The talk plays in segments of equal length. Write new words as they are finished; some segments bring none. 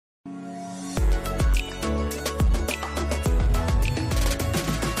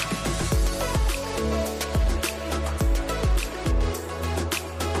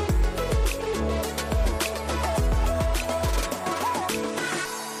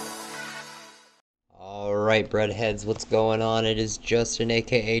Alright, breadheads, what's going on? It is Justin,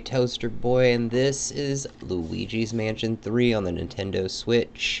 aka Toaster Boy, and this is Luigi's Mansion 3 on the Nintendo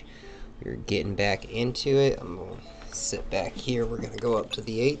Switch. We're getting back into it. I'm gonna sit back here. We're gonna go up to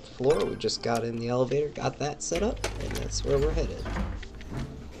the 8th floor. We just got in the elevator, got that set up, and that's where we're headed.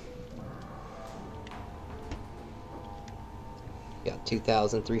 Got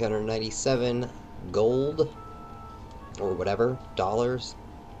 2,397 gold, or whatever, dollars.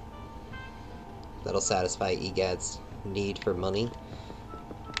 That'll satisfy EGAD's need for money.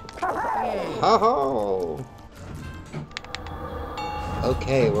 Ho-ho!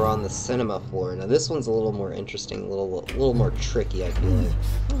 Okay, we're on the cinema floor. Now this one's a little more interesting, a little more tricky, I feel like.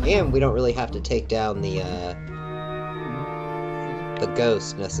 And we don't really have to take down the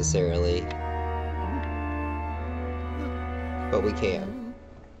ghost necessarily. But we can.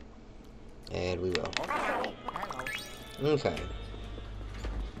 And we will. Okay.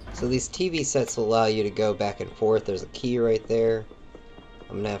 So these TV sets will allow you to go back and forth. There's a key right there.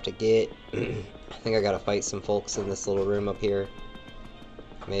 I'm gonna have to get... I think I gotta fight some folks in this little room up here.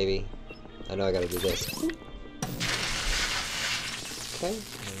 Maybe. I know I gotta do this. Okay.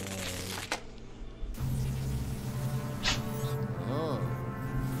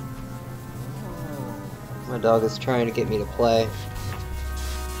 My dog is trying to get me to play.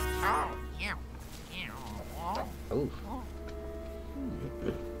 Ooh. Oh.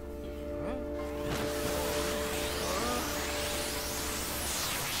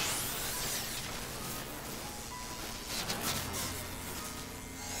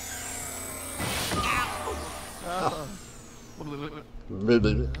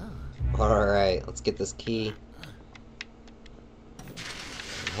 Alright, let's get this key.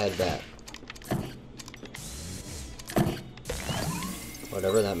 Head back.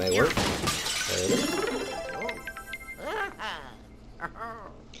 Whatever, that may work. There it is.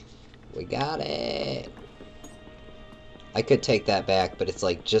 We got it! I could take that back, but it's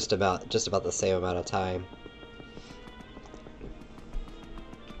like just about the same amount of time.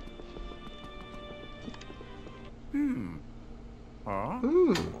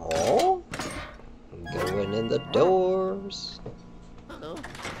 Oh. Going in the doors.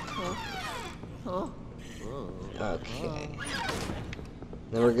 Okay.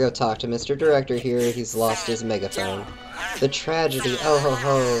 Then we're gonna talk to Mr. Director here. He's lost his megaphone. The tragedy. Oh ho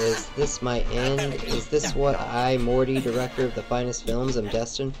ho. Is this my end? Is this what I, Morty, director of the finest films, am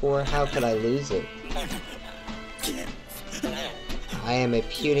destined for? How could I lose it? I am a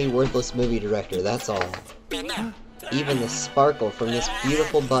puny, worthless movie director, that's all. Even the sparkle from this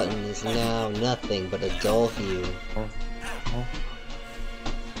beautiful button is now nothing but a dull hue.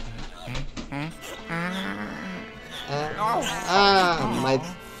 My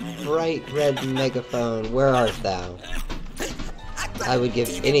bright red megaphone, where art thou? I would give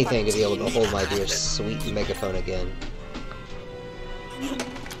anything to be able to hold my dear sweet megaphone again.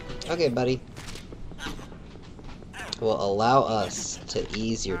 Okay, buddy. Will allow us to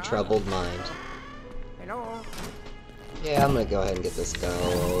ease your troubled mind. Yeah, I'm gonna go ahead and get this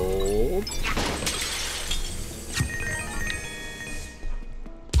gold.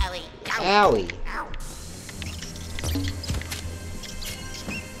 Owie!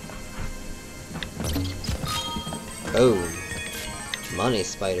 Boom. Money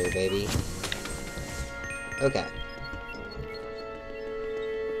spider, baby. Okay.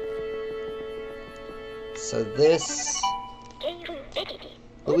 So this...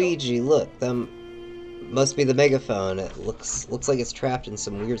 Luigi, look, them... must be the megaphone. It looks like it's trapped in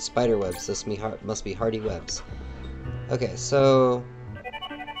some weird spider webs. This must be hardy webs. Okay, so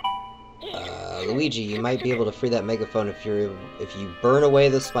Luigi, you might be able to free that megaphone if you burn away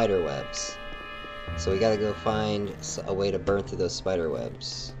the spider webs. So we gotta go find a way to burn through those spider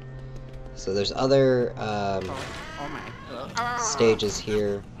webs. So there's other stages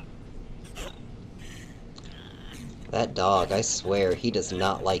here. That dog, I swear, he does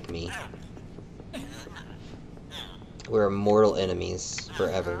not like me. We're mortal enemies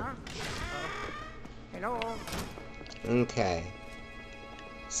forever. Okay.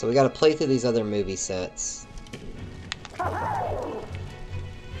 So we gotta play through these other movie sets.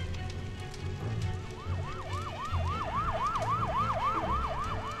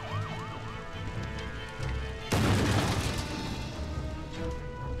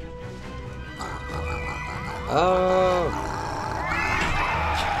 Oh!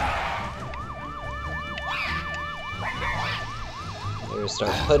 They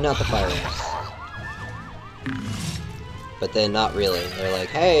start putting out the fireworks. But then not really. They're like,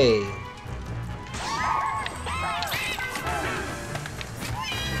 hey!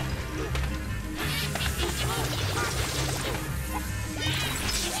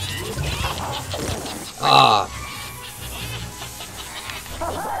 Ah!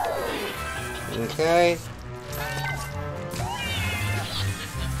 Okay.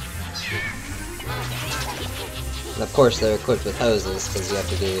 And of course they're equipped with hoses, because you have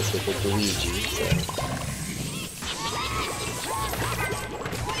to do this with the Gooigi, so...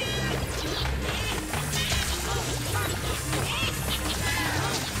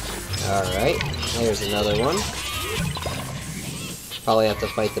 Alright, there's another one. Probably have to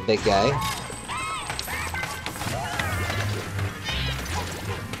fight the big guy.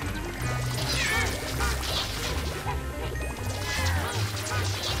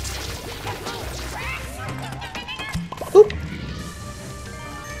 Boop.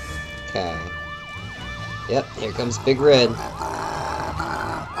 Okay. Yep, here comes Big Red.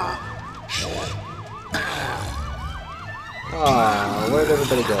 Aw, where'd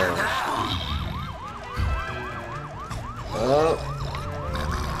everybody go? Oh.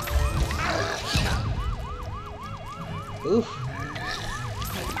 Oof.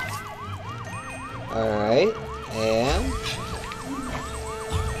 Alright, and...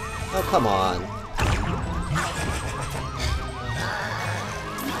 Oh, come on.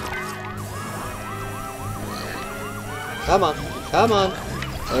 Come on, come on.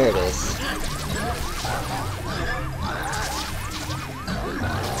 There it is.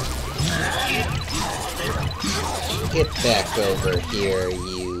 Get back over here,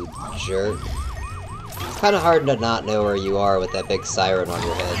 you jerk. It's kind of hard to not know where you are with that big siren on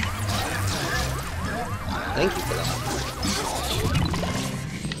your head. Thank you for that.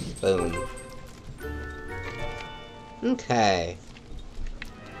 Boom. Okay.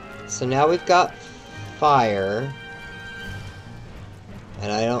 So now we've got fire.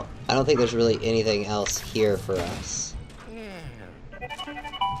 And I don't think there's really anything else here for us.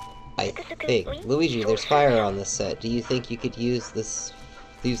 I think. Luigi, there's fire on this set. Do you think you could use the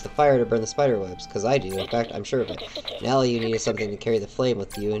fire to burn the spider webs? Because I do. In fact, I'm sure of it. Now you need something to carry the flame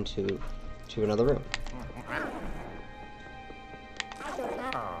with you into another room.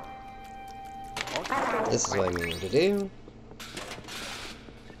 This is what I'm going to do.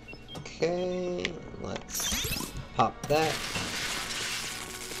 Okay, let's pop that.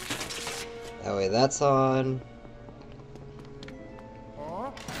 That way that's on.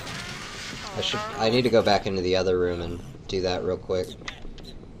 I need to go back into the other room and do that real quick.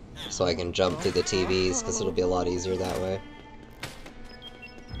 So I can jump through the TVs, because it'll be a lot easier that way.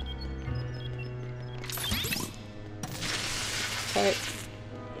 Okay.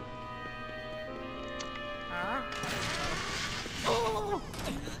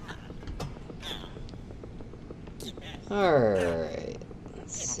 Alright.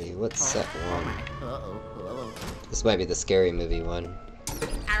 Let's see, what's set one? This might be the scary movie one.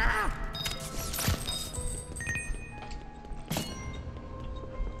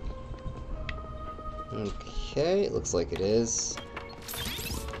 Okay, it looks like it is.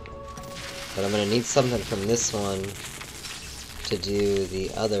 But I'm gonna need something from this one to do the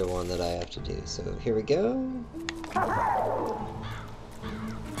other one that I have to do. So here we go.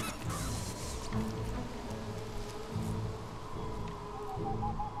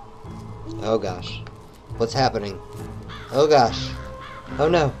 Oh gosh. What's happening? Oh gosh. Oh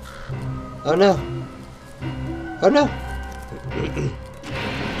no. Oh no. Oh no.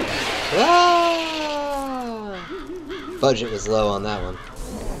 Ah! Budget was low on that one.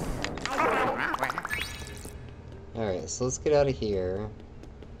 Alright, so let's get out of here.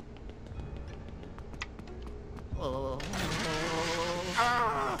 And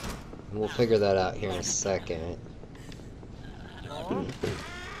we'll figure that out here in a second.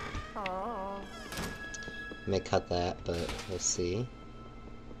 May cut that, but we'll see.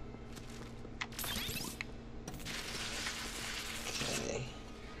 Okay.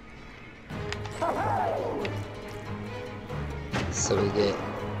 So we get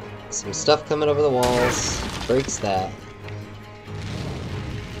some stuff coming over the walls. Breaks that.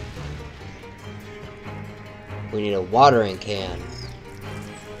 We need a watering can.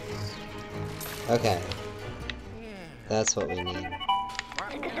 Okay. That's what we need.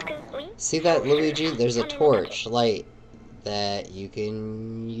 See that, Luigi? There's a torch light that you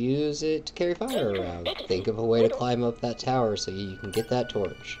can use it to carry fire around. Think of a way to climb up that tower so you can get that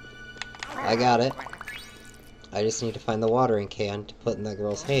torch. I got it. I just need to find the watering can to put in that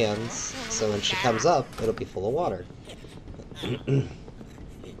girl's hands, so when she comes up, it'll be full of water.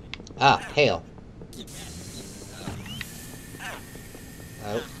 Ah, hail.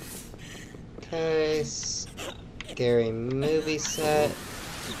 Oh. Okay, scary movie set.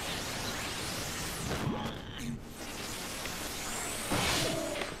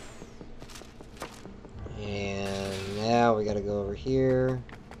 And now we gotta go over here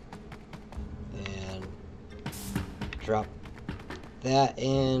and drop that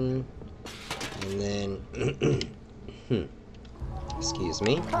in. And then, excuse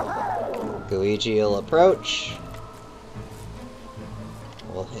me, Gooigi will approach.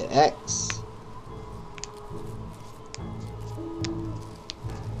 We'll hit X.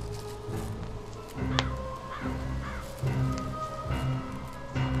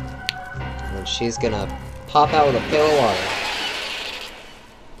 And she's gonna pop out with a pail of water.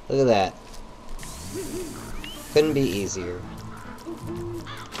 Look at that. Couldn't be easier.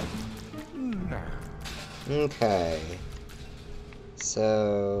 Okay.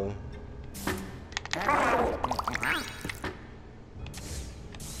 So...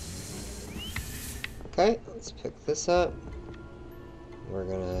 okay, let's pick this up. We're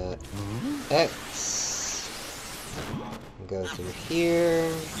gonna X. Go through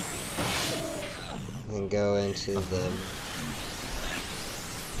here. And go into the...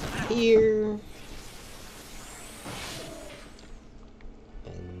 here.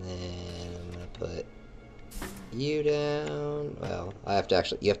 And then I'm gonna put you down. Well, I have to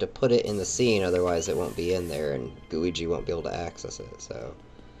actually, you have to put it in the scene, otherwise it won't be in there and Gooigi won't be able to access it, so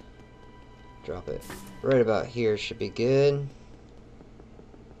drop it right about here should be good.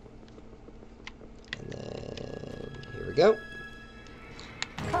 And then here we go.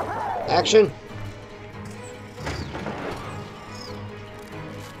 Action!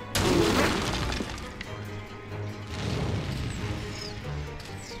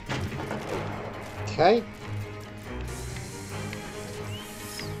 Okay.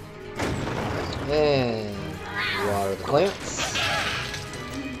 And water the plants.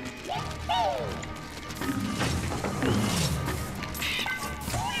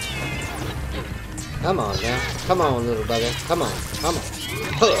 Come on now. Come on, little bugger. Come on. Come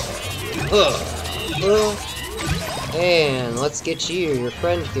on. And let's get you. Your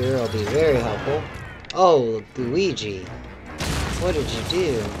friend here will be very helpful. Oh, Gooigi. What did you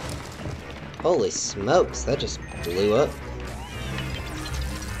do? Holy smokes, that just blew up.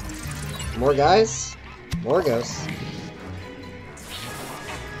 More guys? More ghosts.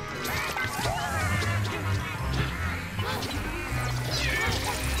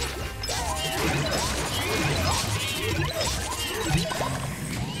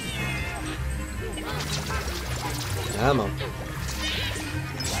 Come on.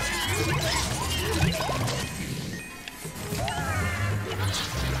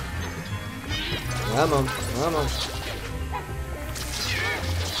 Come on, come on.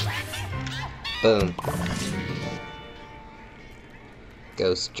 Boom.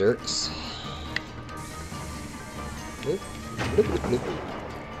 Ghost jerks. Bloop, bloop, bloop, bloop.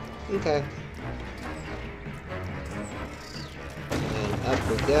 Okay. And up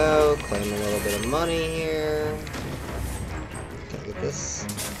we go. Claim a little bit of money here. Can I get this?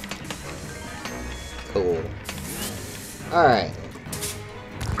 Cool. Alright.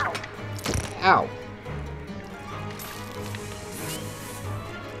 Ow.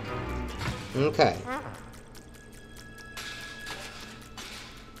 Okay.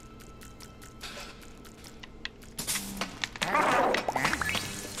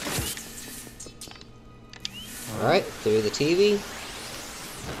 Alright, through the TV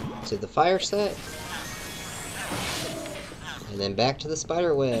to the fire set, and then back to the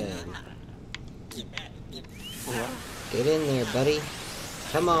spider web. Get in there, buddy.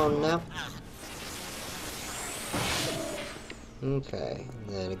 Come on now. Okay,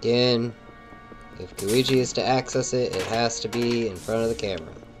 and then again, if Gooigi is to access it, it has to be in front of the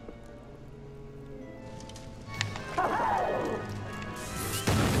camera.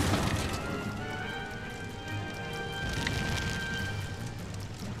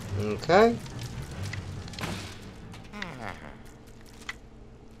 Okay.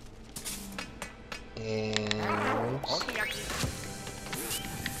 And...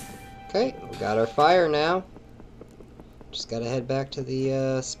 okay, we got our fire now. Just gotta head back to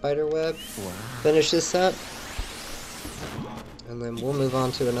the spider web, finish this up, and then we'll move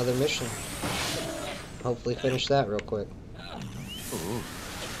on to another mission. Hopefully finish that real quick.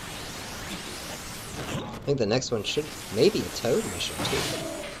 I think the next one should maybe a Toad mission too.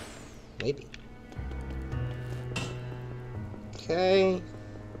 Maybe. Okay.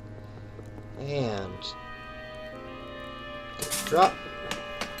 And drop.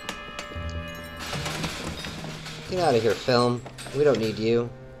 Get out of here, film. We don't need you.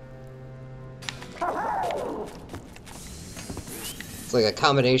 It's like a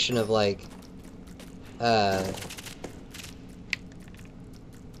combination of like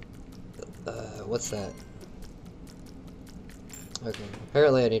what's that? Okay,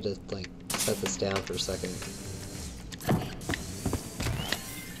 apparently I need to like set this down for a second.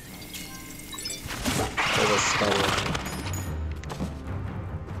 For this spider.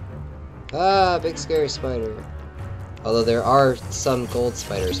 Ah, big scary spider. Although there are some gold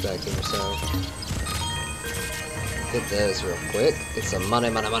spiders back here, so... Get those real quick. Get some money,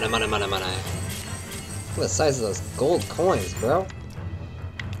 money, money, money, money, money. Look at the size of those gold coins, bro.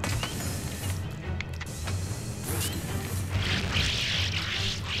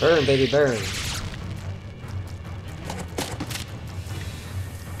 Burn, baby, burn.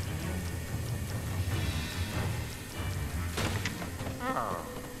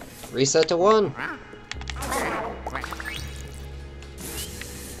 Reset to 1.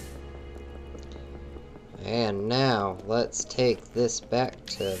 And now, let's take this back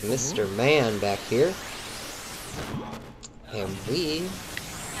to Mr. Man back here. And we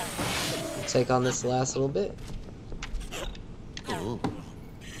take on this last little bit. Ooh.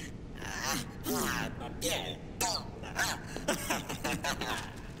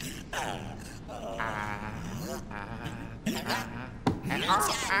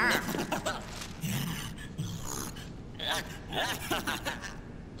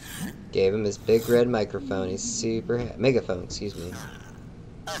 Gave him his big red microphone. He's super megaphone, excuse me.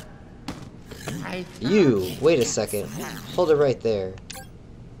 You, wait a second. Hold it right there.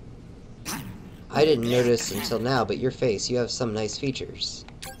 I didn't notice until now, but your face, you have some nice features.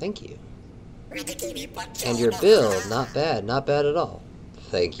 Thank you. And your build, not bad at all.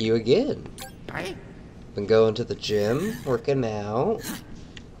 Thank you again. Been going to the gym, working out.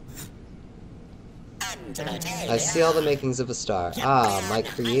 I see all the makings of a star. Ah, my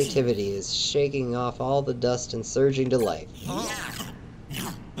creativity is shaking off all the dust and surging to life.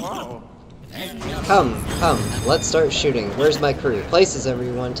 Come, let's start shooting. Where's my crew? Places,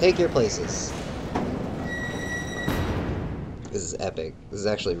 everyone. Take your places. This is epic. This is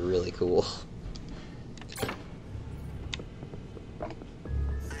actually really cool.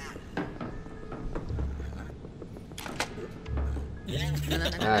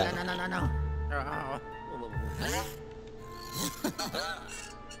 Alright.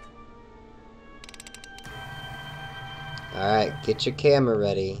 Alright, get your camera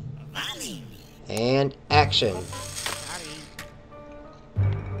ready. And action.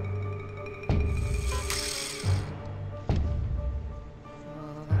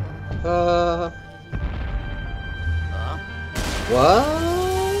 What?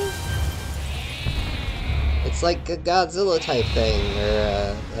 It's like a Godzilla type thing,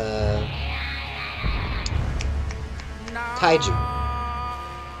 or kaiju.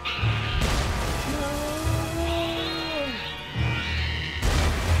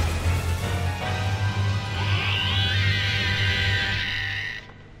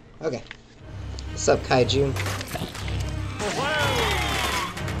 Okay. What's up, kaiju?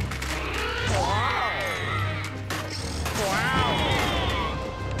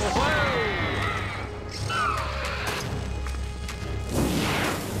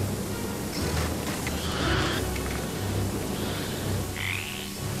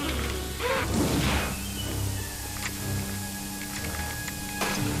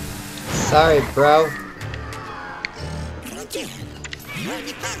 Sorry, bro.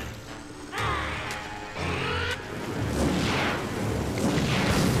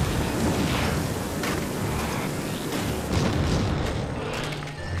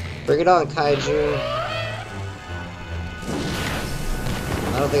 Bring it on, kaiju.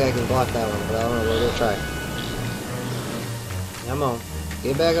 I don't think I can block that one, but I don't know. We'll try. Come on.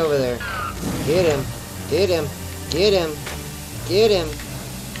 Get back over there. Get him. Get him. Get him. Get him.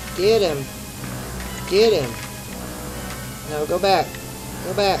 Get him. Get him. No, go back.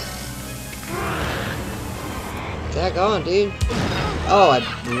 Go back. Tag on, dude. Oh,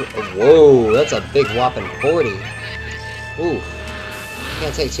 whoa, that's a big whopping 40. Ooh.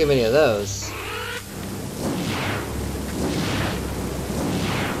 Can't take too many of those.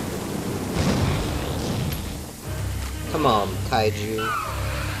 Come on, kaiju.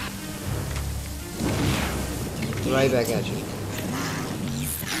 Right back at you.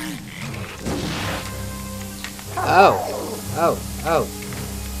 Oh.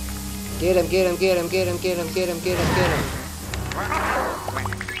 Get him, get him, get him, get him, get him, get him, get him, get him.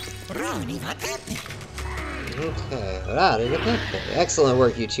 Okay. Excellent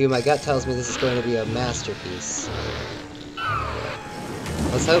work, you two. My gut tells me this is going to be a masterpiece.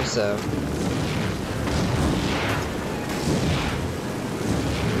 Let's hope so.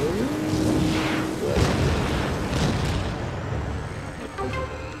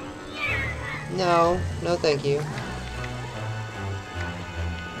 No, thank you.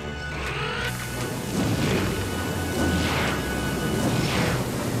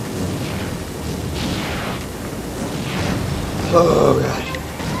 Oh, God.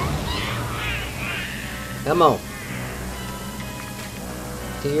 Come on.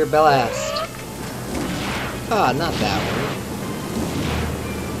 Do your blast. Ah, not that one.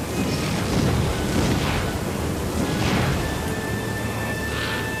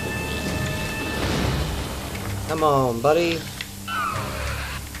 Come on, buddy.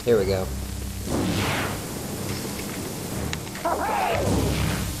 Here we go.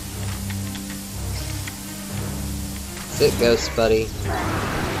 Sit, ghost buddy.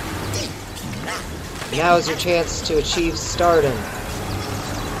 Now is your chance to achieve stardom.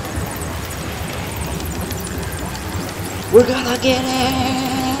 We're gonna get it!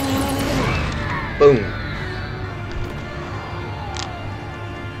 Boom.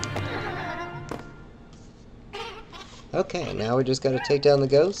 Okay, now we just gotta take down the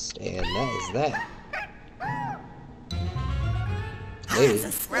ghost, and that is that. Maybe.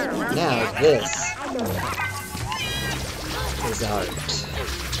 Now this is art.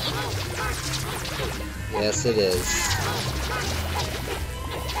 Yes, it is.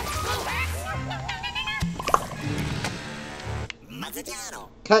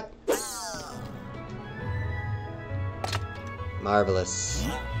 Cut! Marvelous.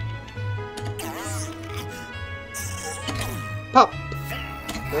 Pop!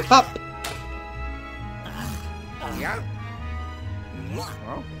 Go pop! Yeah.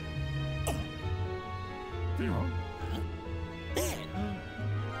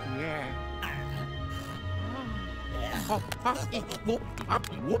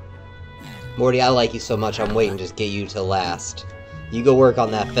 Morty, I like you so much, I'm waiting to just get you to last. You go work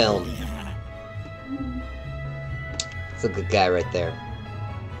on that film. That's a good guy right there.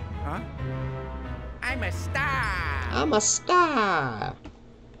 Huh? I'm a star! I'm a star!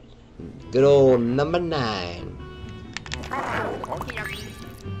 Good old number 9.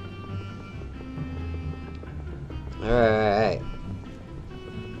 Alright.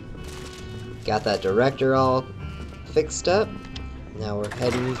 Got that director all fixed up. Now we're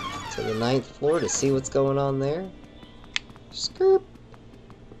heading to the 9th floor to see what's going on there. Skirp.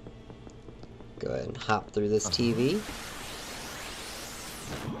 Go ahead and hop through this TV.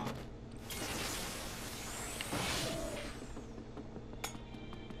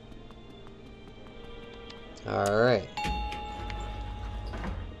 Alright.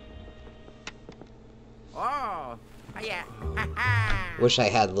 Oh, yeah. Wish I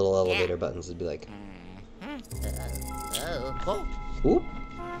had little elevator buttons. It'd be like, whoop.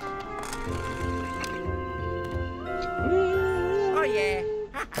 Oh, yeah.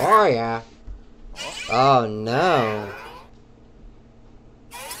 Oh yeah. Oh no.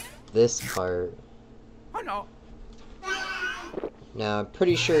 This part. Oh, no. Now I'm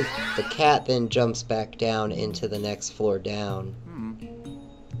pretty sure the cat then jumps back down into the next floor down,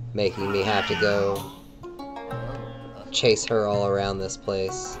 making me have to go chase her all around this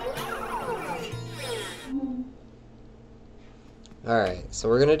place. Alright, so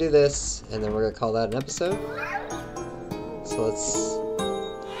we're gonna do this, and then we're gonna call that an episode. So let's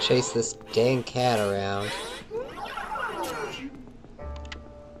chase this dang cat around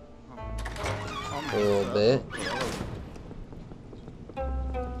a little bit.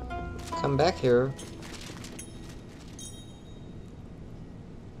 Come back here.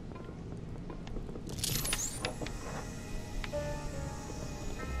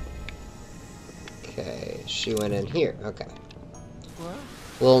 Okay, she went in here. Okay.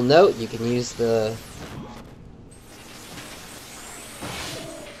 Little note, you can use the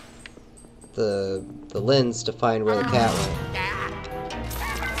lens to find where the cat went.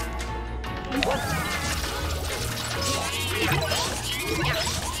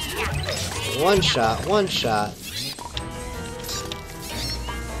 One shot, one shot.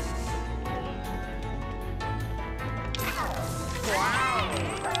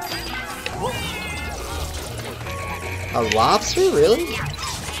 A lobster? Really?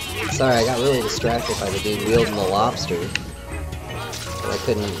 Sorry, I got really distracted by the dude wielding the lobster. I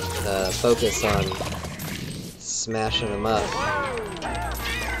couldn't focus on smashing him up.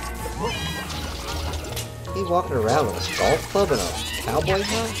 He walking around with a golf club and a cowboy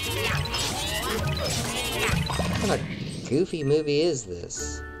hat? What kind of goofy movie is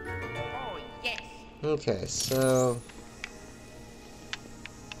this? Okay, so...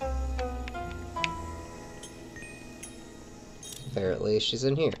 apparently she's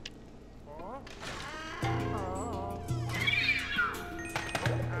in here.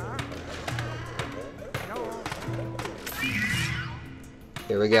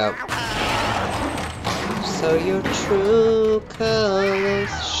 Here we go. So your true colors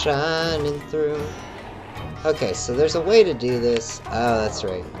shining through. Okay, so there's a way to do this. Oh, that's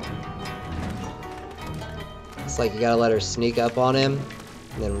right. It's like you gotta let her sneak up on him,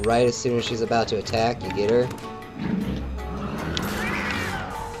 and then right as soon as she's about to attack, you get her.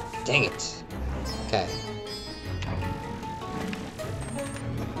 Dang it. Okay.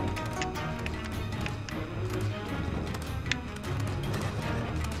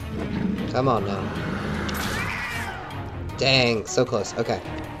 Come on now. Dang, so close. Okay.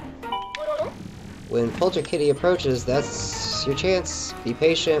 When polterkitty approaches, that's your chance. Be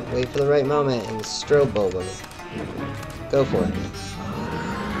patient, wait for the right moment, and strobe bulb him. Go for it.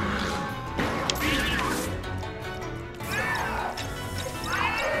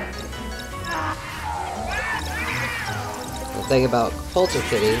 The thing about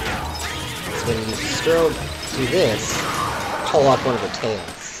polterkitty is when you strobe do this, pull off one of her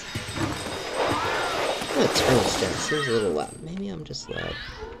tails. I'm gonna turn this down. It seems a little loud. Maybe I'm just loud.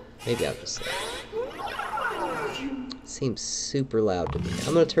 Maybe I'm just loud. Seems super loud to me.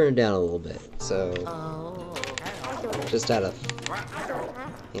 I'm gonna turn it down a little bit. So, just out of,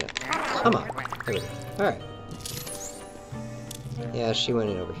 you know, come on. There we go. All right. Yeah, she went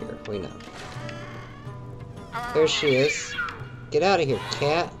in over here. We know. There she is. Get out of here,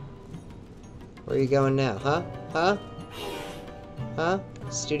 cat. Where are you going now? Huh? Huh? Huh?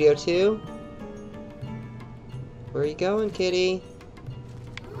 Studio 2? Where are you going, kitty?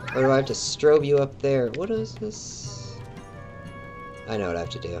 Or do I have to strobe you up there? What is this? I know what I have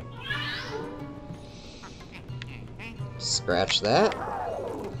to do. Scratch that.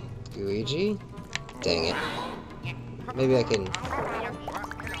 Gooigi. Dang it. Maybe I can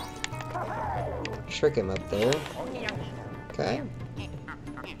trick him up there. Okay.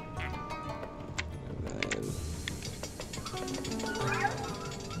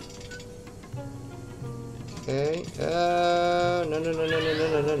 Okay. No, no, no, no, no,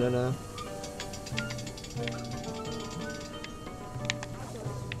 no, no, no, no.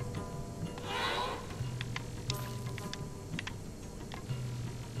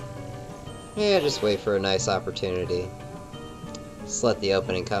 Yeah, just wait for a nice opportunity. Just let the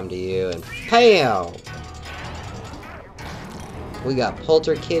opening come to you, and PAM! We got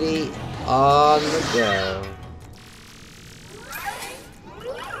polterkitty on the go.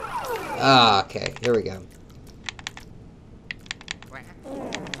 Ah, okay, here we go.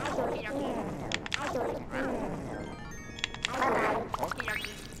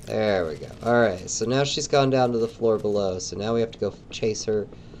 There we go. Alright, so now she's gone down to the floor below, so now we have to go chase her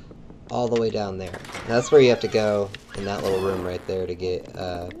all the way down there. And that's where you have to go, in that little room right there, to get,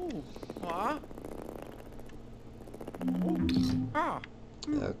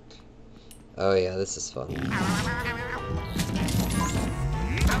 Okay. Oh yeah, this is fun.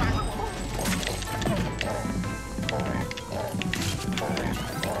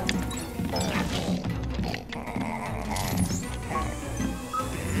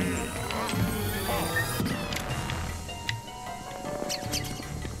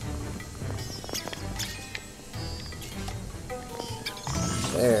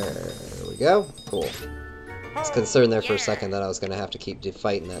 There we go. Cool. I was concerned there for a second that I was going to have to keep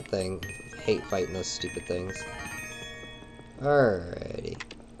fighting that thing. I hate fighting those stupid things. Alrighty.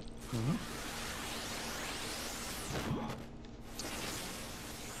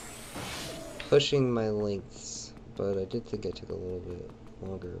 Pushing my lengths, but I did think I took a little bit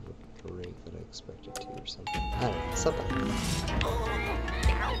longer of a break than I expected to or something. I don't know, something.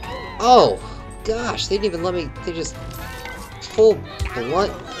 Oh! Gosh, they didn't even let me, they just full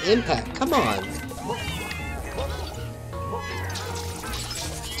blunt impact. Come on!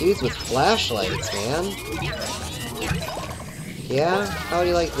 Dudes with flashlights, man. Yeah? How do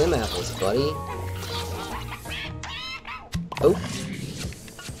you like them apples, buddy? Oh.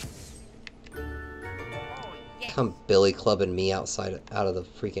 Come billy clubbing me out of the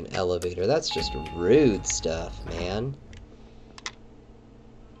freaking elevator. That's just rude stuff, man.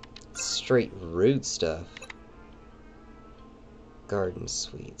 Straight rude stuff. Garden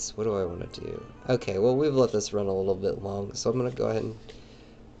suites. What do I want to do? Okay, well, we've let this run a little bit long, so I'm going to go ahead and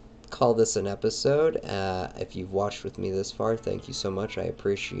call this an episode. If you've watched with me this far, thank you so much. I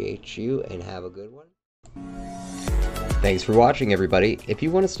appreciate you, and have a good one. Thanks for watching, everybody. If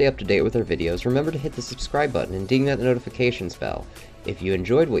you want to stay up to date with our videos, remember to hit the subscribe button and ding that notifications bell. If you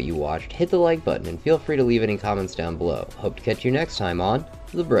enjoyed what you watched, hit the like button and feel free to leave any comments down below. Hope to catch you next time on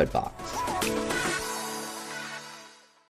The Breadbox.